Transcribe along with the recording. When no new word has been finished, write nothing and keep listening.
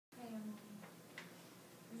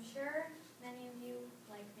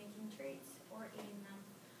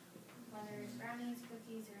whether it's brownies,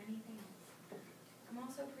 cookies, or anything else. I'm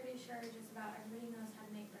also pretty sure just about everybody knows how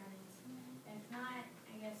to make brownies. If not,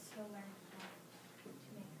 I guess you'll learn how to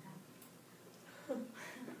make them.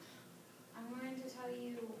 I'm going to tell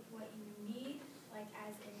you what you need, like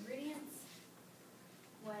as ingredients,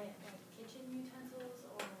 what like kitchen utensils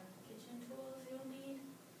or kitchen tools you'll need,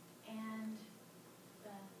 and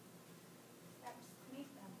the steps to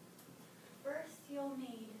make them. First, you'll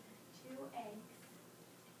need 2 eggs,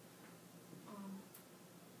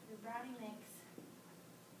 your brownie mix,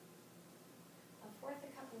 1/4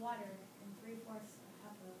 cup of water, and 3/4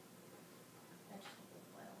 cup of vegetable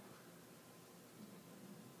oil.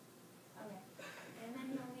 Okay, and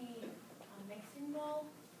then you'll need a mixing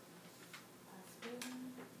bowl, a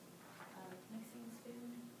spoon, a mixing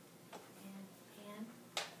spoon, and a pan.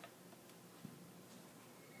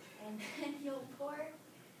 And then you'll pour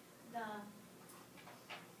the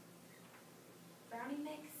brownie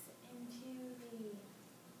mix into the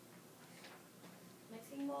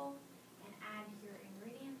mixing bowl and add your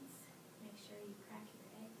ingredients. Make sure you crack your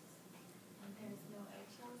eggs and there's no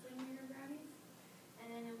eggshells in your brownies. And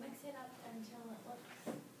then you'll mix it up until it looks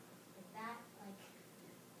like that, like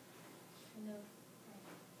kind of like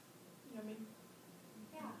Yummy.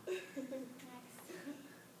 yeah. Next.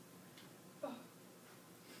 Oh.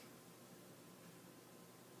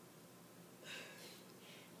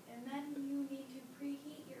 And then you need to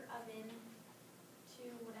preheat your oven to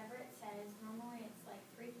whatever it says. Normally it's like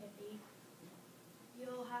 350.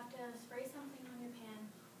 You'll have to spray something on your pan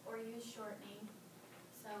or use shortening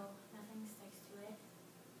so nothing sticks to it.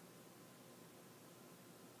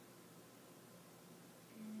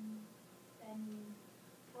 And then you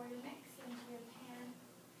pour your mix into your pan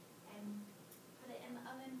and put it in the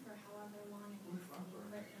oven for however long it needs to be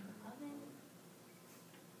put in the oven.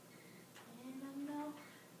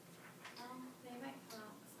 And they might come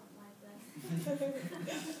out with something like this.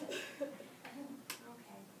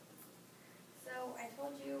 Okay. So I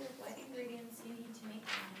told you what ingredients you need to make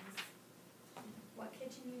brownies, what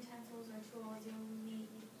kitchen utensils or tools you need,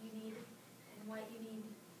 and what you need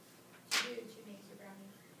to do to make your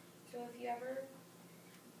brownies. So if you ever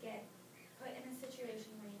get put in a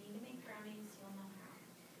situation where you need to make brownies, you'll know how.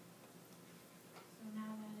 So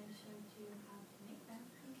now that I showed you how to make them,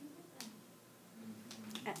 you can make them.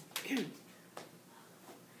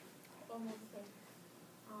 Almost there.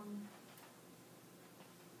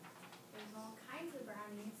 There's all kinds of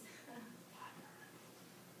brownies.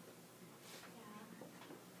 Yeah.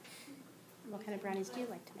 What kind of brownies do you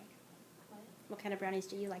like to make? What? What kind of brownies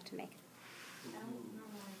do you like to make? I don't know